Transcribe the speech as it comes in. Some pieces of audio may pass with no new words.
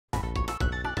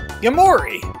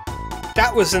Yamori!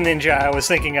 That was the ninja I was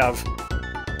thinking of.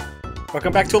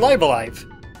 Welcome back to Alive Alive.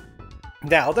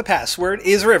 Now the password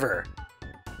is River.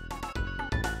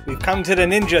 We've come to the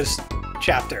ninjas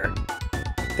chapter.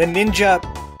 The ninja,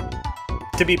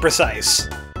 to be precise.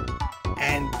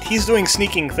 And he's doing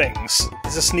sneaking things.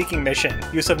 It's a sneaking mission.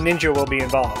 Use of ninja will be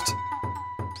involved.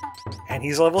 And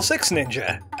he's level 6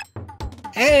 ninja.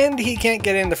 And he can't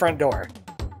get in the front door.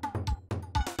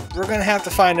 We're gonna have to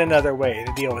find another way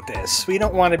to deal with this. We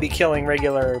don't want to be killing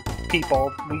regular people.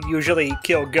 We usually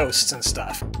kill ghosts and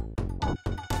stuff.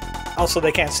 Also,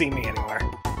 they can't see me anymore.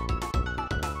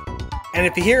 And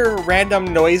if you hear random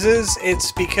noises,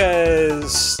 it's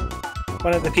because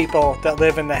one of the people that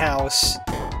live in the house,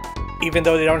 even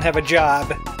though they don't have a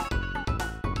job,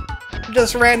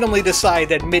 just randomly decide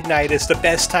that midnight is the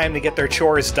best time to get their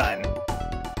chores done.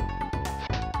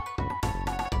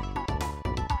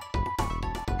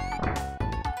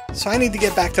 So I need to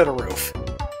get back to the roof.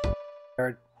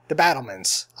 Or the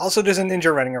battlements. Also, there's a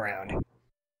ninja running around.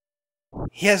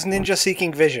 He has ninja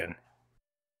seeking vision.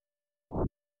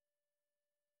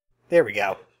 There we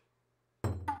go.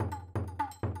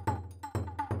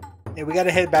 And we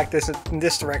gotta head back in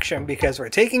this direction because we're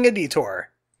taking a detour.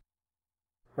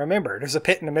 Remember, there's a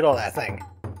pit in the middle of that thing.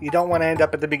 You don't want to end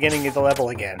up at the beginning of the level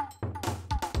again.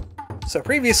 So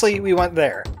previously, we went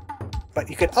there.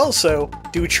 But you could also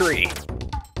do tree.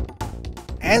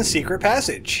 And secret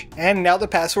passage. And now the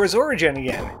password's origin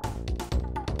again.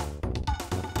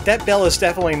 That bell is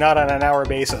definitely not on an hour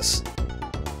basis.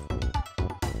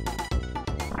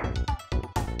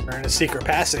 We're in a secret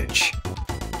passage.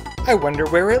 I wonder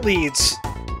where it leads.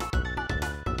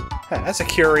 Huh, that's a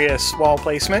curious wall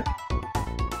placement.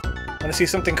 Wanna see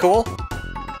something cool?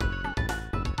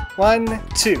 1,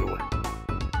 2.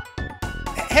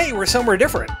 Hey, we're somewhere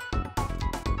different.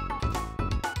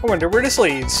 I wonder where this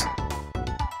leads.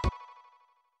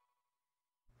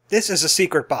 This is a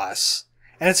secret boss.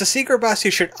 And it's a secret boss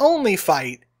you should only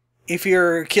fight if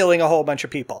you're killing a whole bunch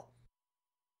of people.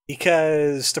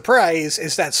 Because the prize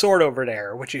is that sword over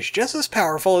there, which is just as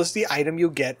powerful as the item you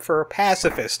get for a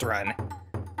pacifist run.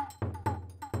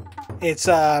 It's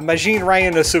Majin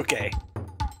Ryanosuke.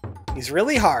 He's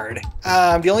really hard.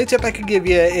 The only tip I could give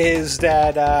you is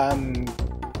that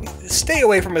stay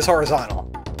away from his horizontal.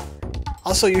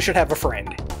 Also, you should have a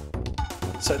friend.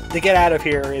 So to get out of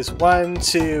here is 1,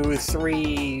 2,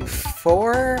 3,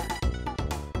 4.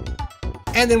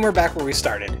 And then we're back where we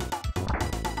started.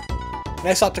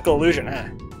 Nice optical illusion, huh?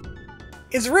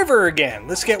 It's river again!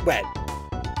 Let's get wet.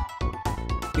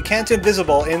 We can't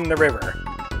invisible in the river.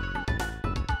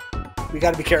 We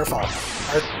gotta be careful,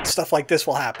 or stuff like this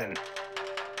will happen.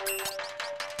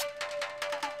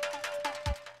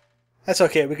 That's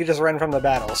okay, we could just run from the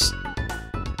battles.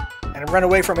 And run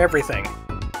away from everything.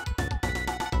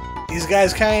 These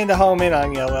guys kinda home in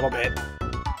on you a little bit.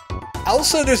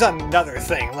 Also, there's another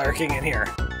thing lurking in here.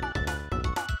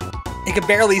 You can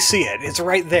barely see it. It's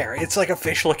right there. It's like a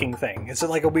fish-looking thing. Is it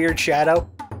like a weird shadow?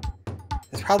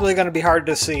 It's probably going to be hard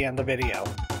to see on the video.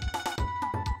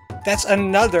 That's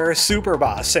another super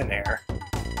boss in there.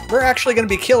 We're actually going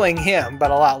to be killing him,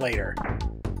 but a lot later.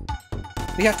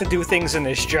 We have to do things in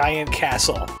this giant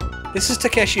castle. This is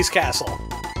Takeshi's castle.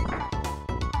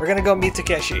 We're going to go meet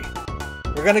Takeshi.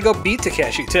 We're going to go beat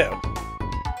Takeshi, too.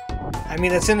 I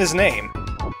mean, it's in his name.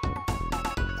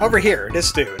 Over here,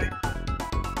 this dude.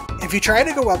 If you try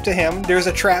to go up to him, there's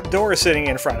a trap door sitting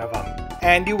in front of him.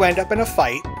 And you end up in a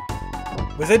fight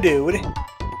with a dude.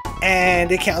 And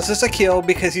it counts as a kill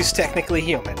because he's technically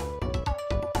human.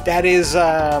 That is,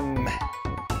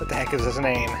 what the heck is his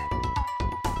name?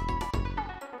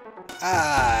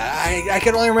 I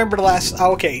can only remember the last...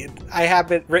 Oh, okay, I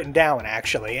have it written down,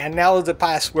 actually. And now the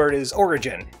password is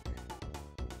Origin.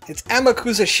 It's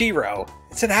Amakusa Shiro.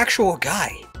 It's an actual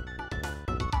guy.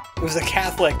 He was a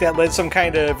Catholic that led some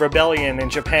kind of rebellion in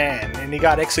Japan, and he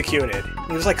got executed.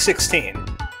 He was like 16.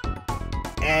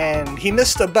 And he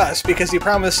missed the bus because he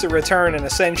promised to return in a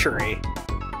century.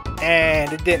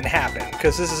 And it didn't happen,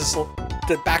 because this is...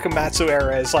 The Bakumatsu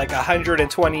era is like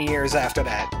 120 years after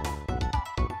that.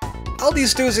 All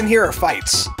these dudes in here are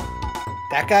fights.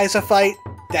 That guy's a fight.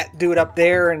 That dude up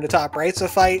there in the top right's a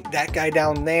fight. That guy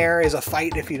down there is a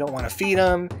fight if you don't want to feed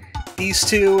him. These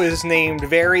two is named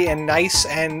Very and Nice,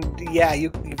 and yeah,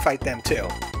 you fight them too.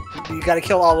 You gotta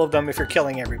kill all of them if you're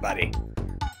killing everybody.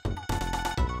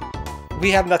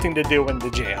 We have nothing to do in the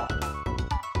jail.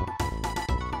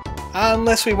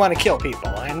 Unless we want to kill people,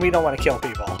 and we don't want to kill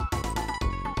people.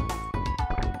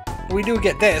 We do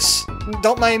get this.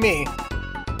 Don't mind me.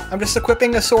 I'm just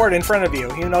equipping a sword in front of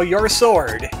you. You know, your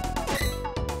sword.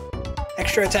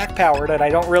 Extra attack power that I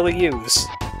don't really use.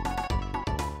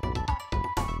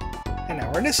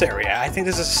 we're in this area. I think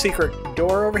there's a secret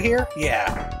door over here.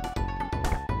 Yeah.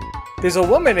 There's a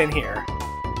woman in here.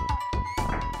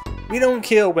 We don't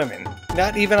kill women.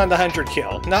 Not even on the 100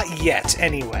 kill. Not yet,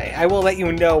 anyway. I will let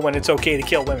you know when it's okay to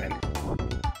kill women.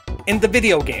 In the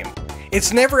video game.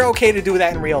 It's never okay to do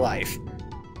that in real life.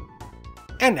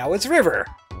 And now it's River.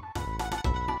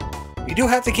 You do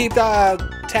have to keep the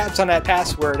tabs on that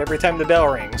password every time the bell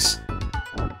rings.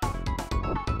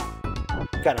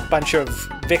 Got a bunch of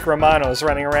Vic Romanos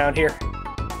running around here.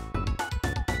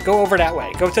 Go over that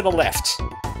way. Go to the left.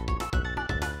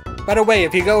 By the way,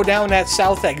 if you go down that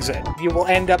south exit, you will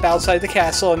end up outside the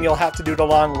castle and you'll have to do the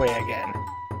long way again.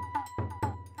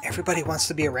 Everybody wants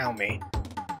to be around me.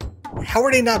 How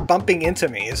are they not bumping into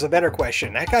me is a better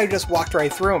question. That guy just walked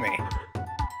right through me.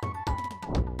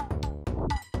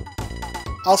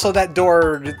 Also, that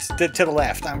door to the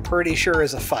left, I'm pretty sure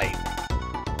is a fight.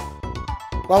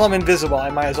 While I'm invisible, I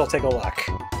might as well take a look.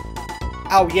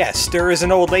 Oh yes, there is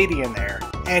an old lady in there,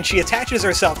 and she attaches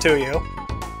herself to you,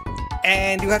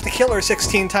 and you have to kill her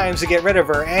 16 times to get rid of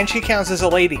her, and she counts as a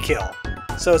lady kill.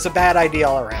 So it's a bad idea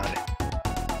all around.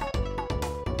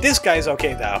 This guy's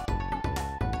okay though.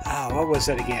 Oh, what was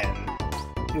it again?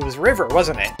 It was River,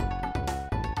 wasn't it?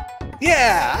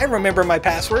 Yeah, I remember my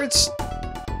passwords!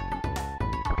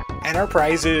 And our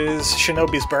prize is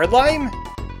Shinobi's Birdlime,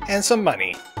 and some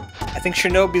money. I think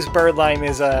Shinobi's Birdlime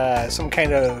is some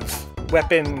kind of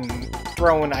weapon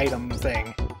thrown item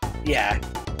thing. Yeah.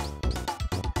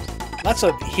 Lots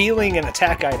of healing and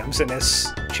attack items in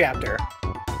this chapter.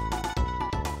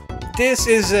 This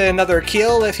is another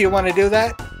kill if you want to do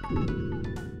that.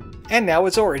 And now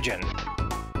it's Origin.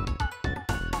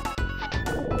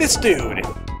 This dude.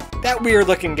 That weird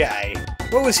looking guy.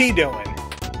 What was he doing?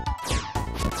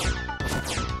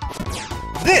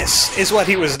 This is what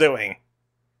he was doing.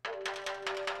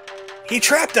 He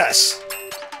trapped us!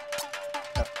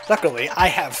 Luckily, I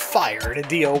have fire to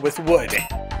deal with wood.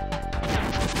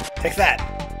 Take that.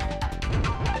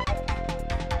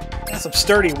 That's some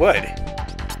sturdy wood.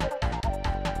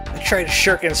 Let's try to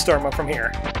shuriken storm up from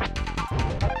here.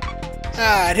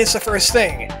 Ah, it hits the first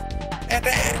thing.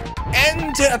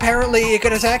 And apparently it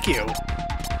could attack you.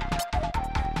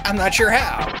 I'm not sure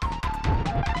how.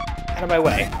 Out of my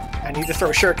way. I need to throw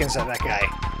shurikens at that guy.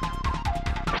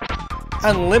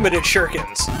 Unlimited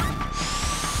shurikens.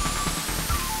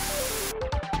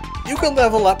 You can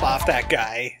level up off that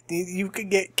guy. You could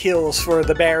get kills for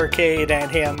the barricade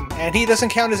and him, and he doesn't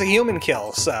count as a human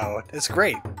kill, so it's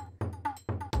great.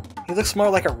 He looks more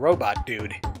like a robot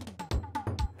dude.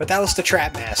 But that was the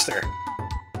Trap Master.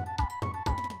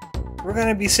 We're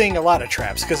gonna be seeing a lot of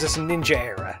traps, because it's a ninja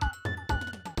era.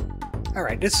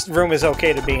 Alright, this room is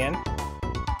okay to be in.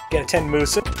 Get a 10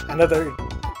 Musa, another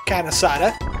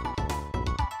Kanasada,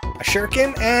 a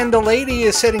shuriken, and the lady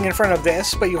is sitting in front of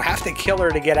this, but you have to kill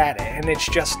her to get at it, and it's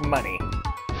just money.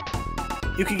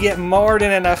 You can get more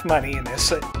than enough money in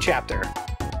this chapter.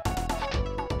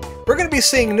 We're going to be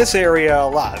seeing this area a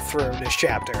lot through this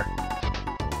chapter.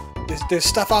 There's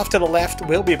stuff off to the left,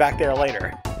 we'll be back there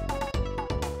later.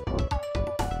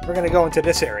 We're going to go into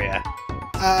this area.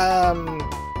 I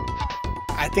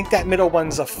think that middle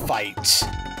one's a fight.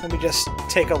 Let me just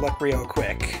take a look real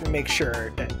quick and make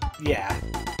sure that, yeah,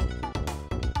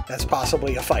 that's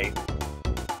possibly a fight.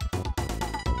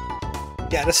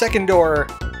 Yeah, the second door...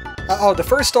 oh, the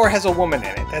first door has a woman in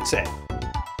it, that's it.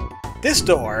 This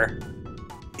door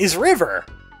is River.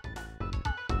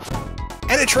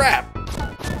 And a trap.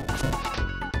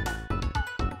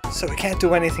 So we can't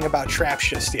do anything about traps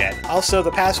just yet. Also, the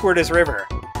password is River.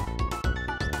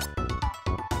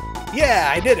 Yeah,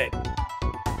 I did it.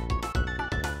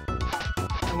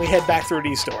 And we head back through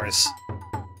these doors.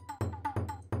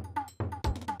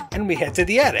 And we head to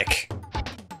the attic.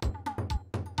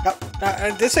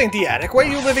 Oh, this ain't the attic. Why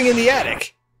are you living in the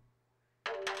attic?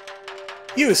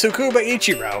 You, Tsukuba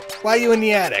Ichiro. Why are you in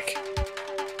the attic?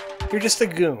 You're just a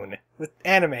goon with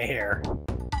anime hair.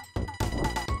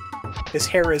 His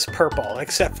hair is purple,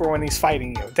 except for when he's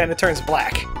fighting you. Then it turns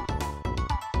black.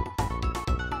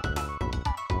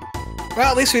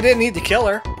 Well, at least we didn't need to kill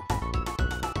her.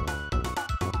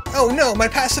 Oh no, my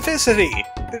pacificity!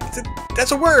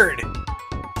 That's a word!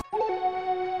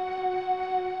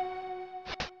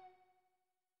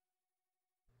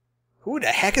 Who the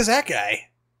heck is that guy?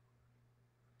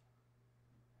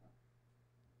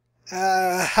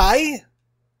 Hi?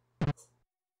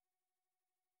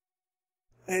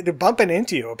 They're bumping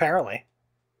into you, apparently.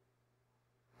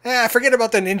 Forget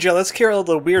about the ninja, let's kill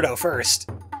the weirdo first.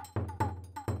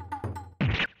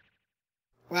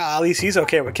 Well, at least he's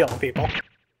okay with killing people.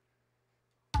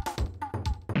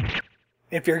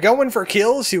 If you're going for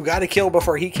kills, you gotta kill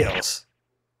before he kills.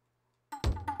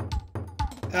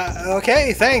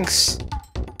 Okay, thanks.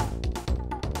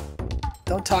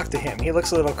 Don't talk to him. He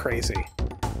looks a little crazy.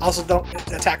 Also, don't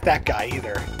attack that guy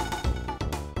either.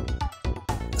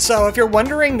 So, if you're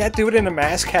wondering, that dude in a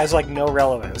mask has, like, no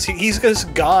relevance. He's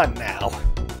just gone now.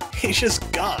 He's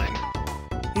just gone.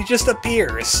 He just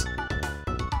appears.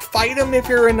 Fight him if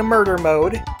you're in the murder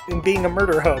mode, in being a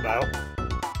murder hobo.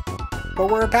 But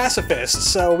we're a pacifist,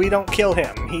 so we don't kill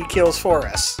him. He kills for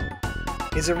us.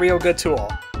 He's a real good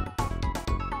tool.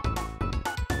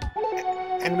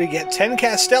 And we get 10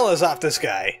 Castellas off this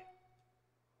guy.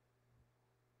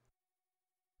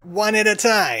 One at a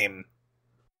time.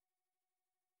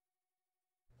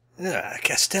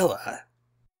 Castella.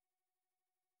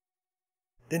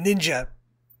 The ninja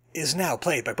is now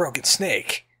played by Broken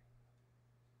Snake.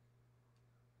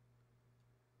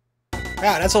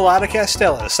 Wow, that's a lot of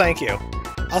Castellas, thank you.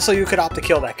 Also, you could opt to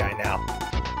kill that guy now.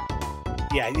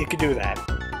 Yeah, you could do that.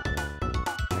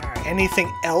 Alright,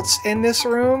 anything else in this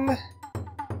room?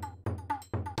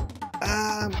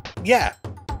 Yeah.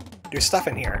 There's stuff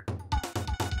in here.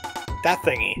 That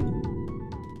thingy.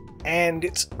 And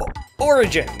it's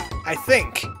origin, I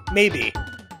think. Maybe.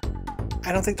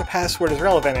 I don't think the password is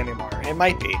relevant anymore. It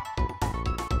might be.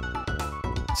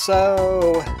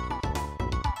 So...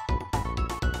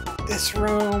 this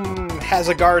room has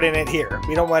a guard in it here.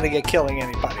 We don't want to get killing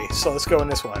anybody, so let's go in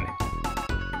this one.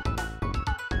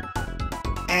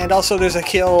 And also there's a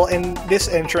kill in this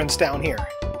entrance down here.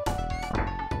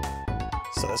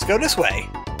 So let's go this way.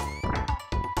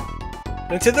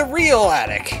 Into the real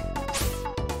attic.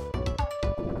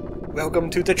 Welcome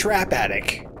to the trap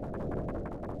attic.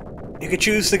 You could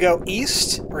choose to go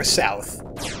east or south.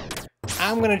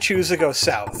 I'm gonna choose to go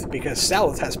south, because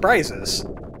south has prizes.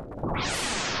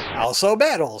 Also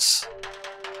battles.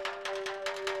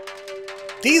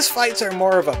 These fights are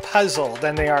more of a puzzle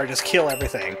than they are just kill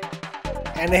everything.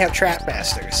 And they have trap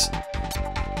masters.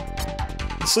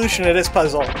 The solution to this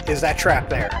puzzle is that trap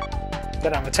there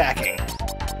that I'm attacking.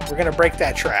 We're gonna break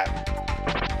that trap.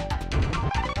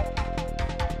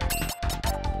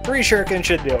 3 shuriken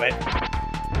should do it.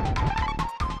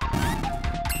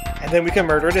 And then we can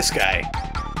murder this guy.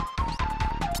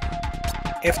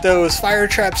 If those fire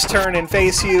traps turn and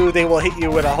face you, they will hit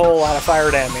you with a whole lot of fire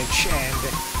damage,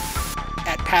 and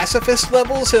at pacifist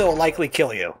levels, it'll likely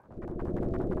kill you.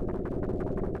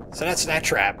 So that's that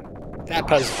trap. That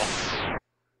puzzle.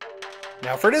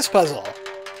 Now for this puzzle.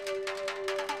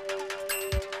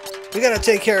 We gotta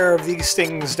take care of these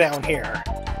things down here.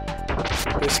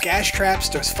 There's gas traps,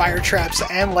 there's fire traps,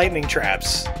 and lightning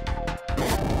traps.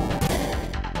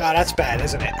 Oh, that's bad,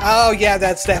 isn't it? Oh yeah,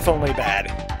 that's definitely bad.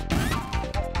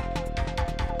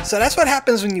 So that's what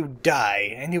happens when you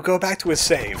die, and you go back to a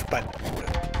save, but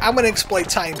I'm gonna exploit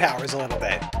time powers a little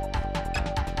bit.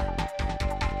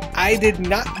 I did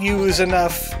not use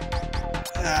enough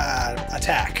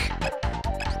attack.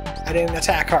 I didn't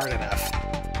attack hard enough.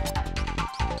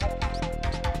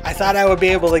 I thought I would be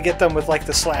able to get them with, like,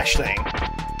 the slash thing.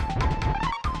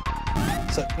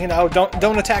 So, you know,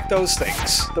 don't attack those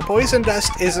things. The poison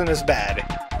dust isn't as bad.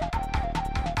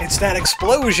 It's that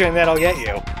explosion that'll get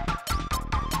you.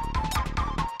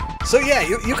 So yeah,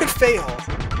 you could fail.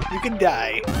 You could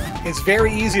die. It's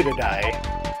very easy to die.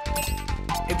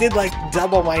 It did, like,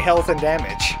 double my health and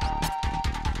damage.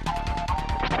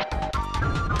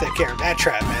 Take care of that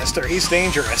trap master. He's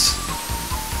dangerous.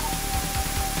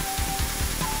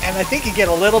 And I think you get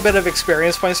a little bit of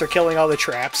experience points for killing all the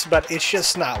traps, but it's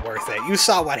just not worth it. You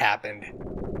saw what happened.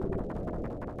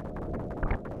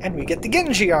 And we get the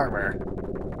Genji armor.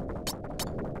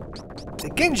 The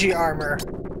Genji armor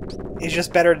is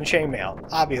just better than chainmail,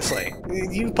 obviously.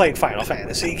 You've played Final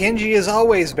Fantasy. Genji is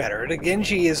always better. The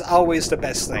Genji is always the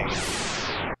best thing.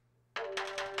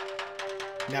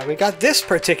 Now we got this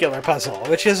particular puzzle,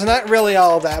 which is not really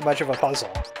all that much of a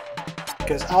puzzle.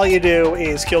 Because all you do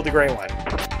is kill the gray one.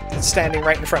 It's standing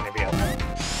right in front of you.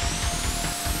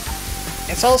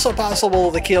 It's also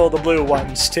possible to kill the blue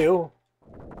ones, too.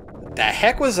 What the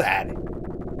heck was that?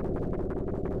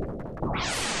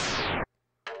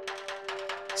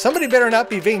 Somebody better not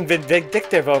be being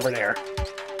vindictive over there.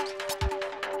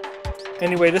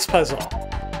 Anyway, this puzzle.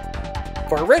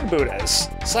 For red Buddhas,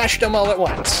 slash them all at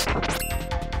once.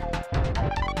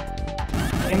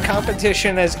 In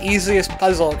competition as easiest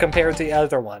puzzle compared to the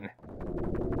other one.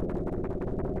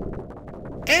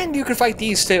 And you can fight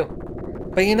these too.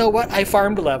 But you know what? I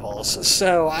farmed levels,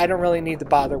 so I don't really need to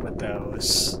bother with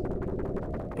those.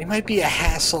 They might be a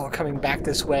hassle coming back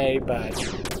this way,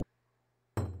 but...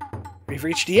 we've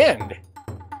reached the end.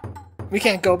 We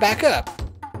can't go back up.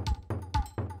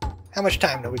 How much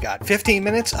time do we got? 15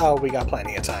 minutes? Oh, we got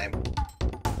plenty of time.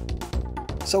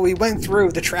 So we went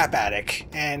through the trap attic,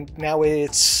 and now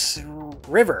it's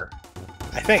river,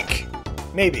 I think.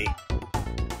 Maybe.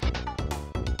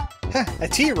 Huh, a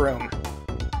tea room.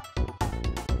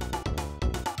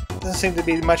 Doesn't seem to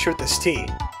be much with this tea.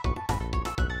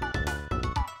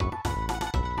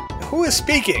 Who is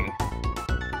speaking?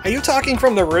 Are you talking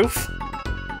from the roof?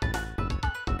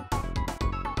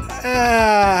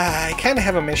 I kind of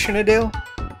have a mission to do.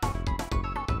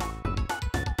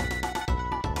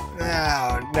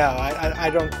 No, I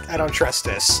don't trust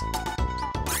this.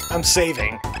 I'm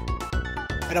saving.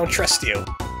 I don't trust you.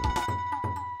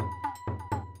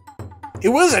 It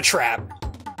was a trap!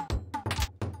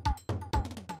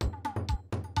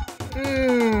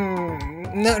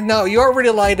 No, you already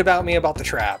lied about me about the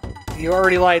trap. You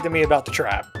already lied to me about the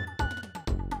trap.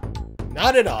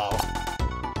 Not at all.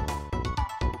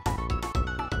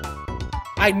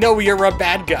 I know you're a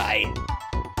bad guy.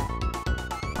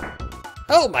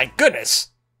 Oh my goodness!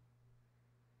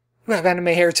 You have anime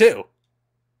hair too.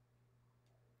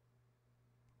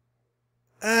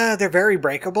 They're very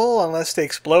breakable unless they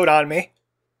explode on me.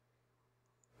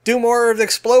 Do more of the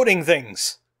exploding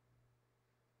things.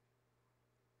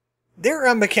 They're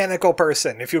a mechanical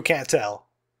person, if you can't tell.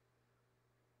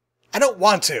 I don't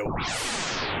want to.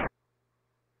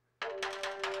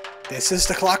 This is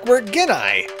the Clockwork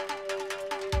Genai.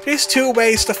 There's two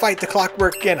ways to fight the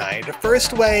Clockwork Genai. The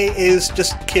first way is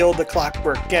just kill the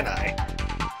Clockwork Genai.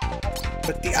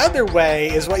 But the other way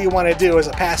is what you want to do as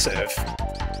a passive.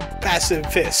 Passive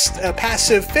fist. A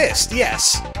passive fist,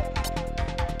 yes.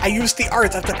 I used the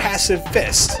art of the passive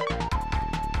fist.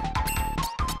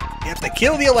 You have to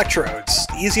kill the electrodes.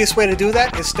 The easiest way to do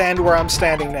that is stand where I'm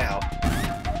standing now.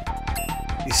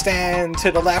 You stand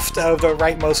to the left of the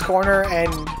rightmost corner,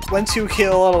 and once you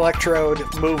kill an electrode,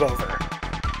 move over.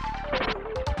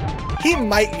 He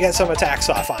might get some attacks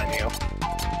off on you,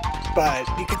 but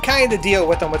you can kind of deal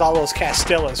with them with all those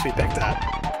Castillas we picked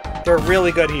up. They're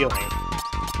really good healing.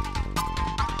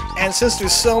 And since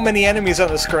there's so many enemies on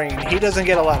the screen, he doesn't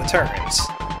get a lot of turns.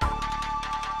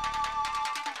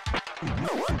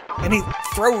 And he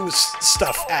throws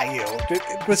stuff at you.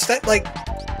 Was that, like,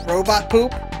 robot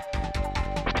poop?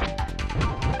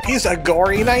 He's a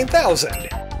gory 9000!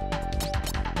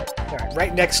 Alright,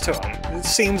 right next to him. It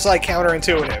seems like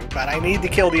counterintuitive, but I need to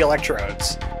kill the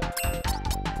electrodes.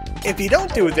 If you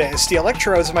don't do this, the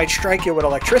electrodes might strike you with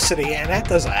electricity, and that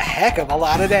does a heck of a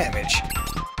lot of damage.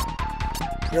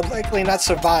 You'll likely not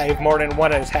survive more than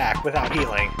one attack without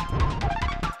healing.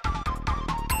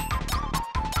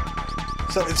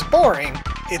 So it's boring,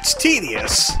 it's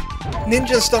tedious.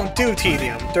 Ninjas don't do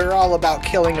tedium, they're all about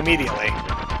killing immediately.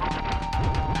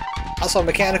 Also,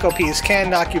 mechanical piece can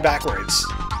knock you backwards.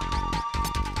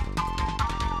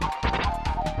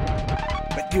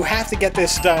 But you have to get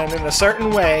this done in a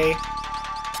certain way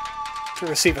to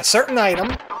receive a certain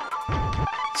item,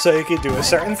 so you can do a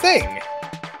certain thing.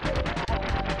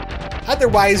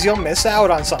 Otherwise, you'll miss out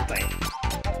on something.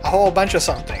 A whole bunch of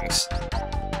somethings.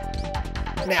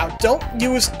 Now, don't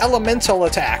use elemental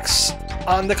attacks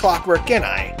on the Clockwork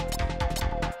Genai.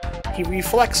 He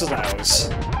reflects those.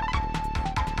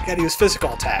 You gotta use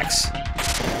physical attacks.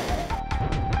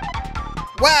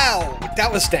 Wow! That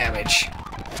was damage.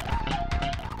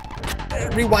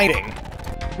 Rewinding.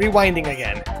 Rewinding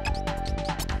again.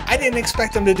 I didn't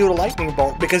expect him to do the lightning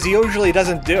bolt because he usually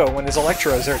doesn't do it when his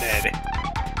electrodes are dead.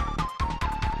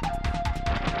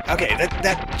 Okay,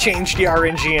 that changed the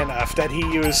RNG enough that he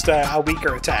used a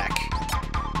weaker attack.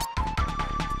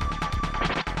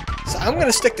 So I'm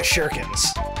gonna stick to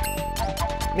shurikens.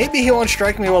 Maybe he won't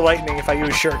strike me with lightning if I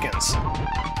use shurikens.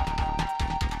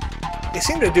 They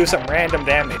seem to do some random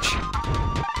damage.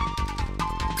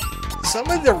 Some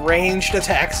of the ranged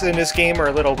attacks in this game are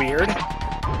a little weird,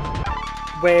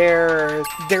 where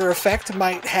their effect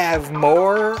might have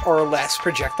more or less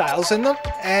projectiles in them,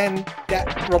 and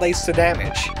that relates to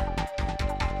damage.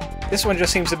 This one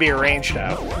just seems to be a range,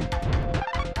 though.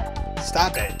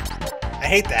 Stop it. I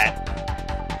hate that.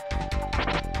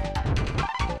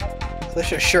 Let's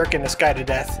just shuriken this guy to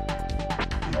death.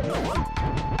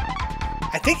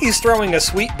 I think he's throwing a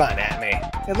sweet bun at me.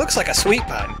 It looks like a sweet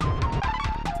bun.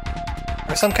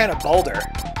 Or some kind of boulder.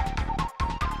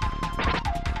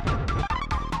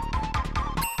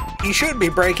 He should be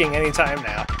breaking any time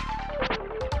now.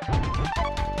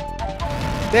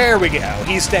 There we go.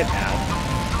 He's dead now.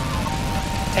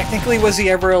 Technically, was he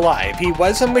ever alive? He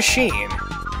was a machine.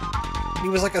 He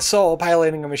was like a soul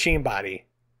piloting a machine body.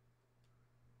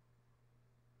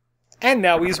 And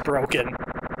now he's broken.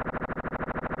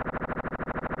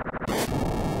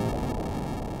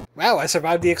 Wow, I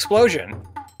survived the explosion.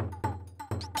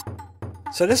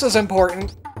 So this is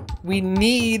important. We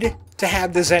need to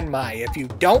have the Zenmai. If you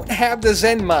don't have the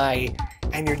Zenmai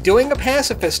and you're doing a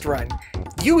pacifist run,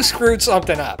 you screwed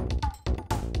something up.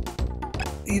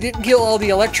 You didn't kill all the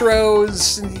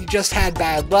Electros, you just had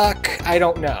bad luck, I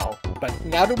don't know. But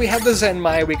now that we have the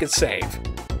Zenmai, we could save.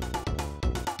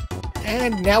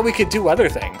 And now we could do other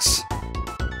things.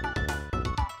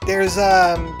 There's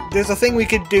a thing we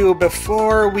could do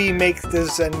before we make the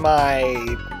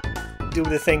Zenmai do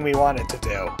the thing we want it to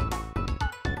do.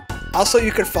 Also,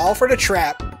 you could fall for the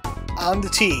trap on the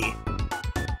T.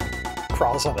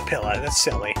 Crawls on the pillow, that's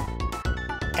silly.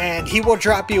 And he will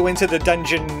drop you into the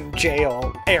dungeon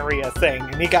jail area thing,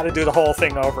 and you gotta do the whole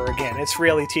thing over again. It's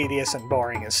really tedious and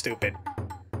boring and stupid.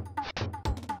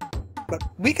 But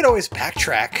we could always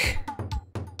backtrack.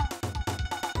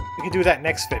 We could do that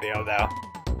next video, though.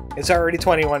 It's already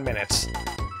 21 minutes.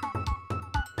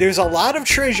 There's a lot of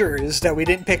treasures that we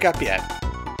didn't pick up yet.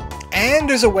 And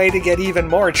there's a way to get even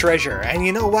more treasure. And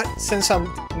you know what? Since I'm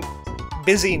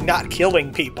busy not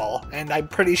killing people, and I'm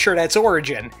pretty sure that's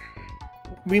Origin,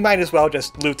 we might as well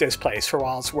just loot this place for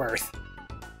all it's worth.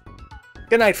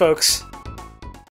 Good night, folks.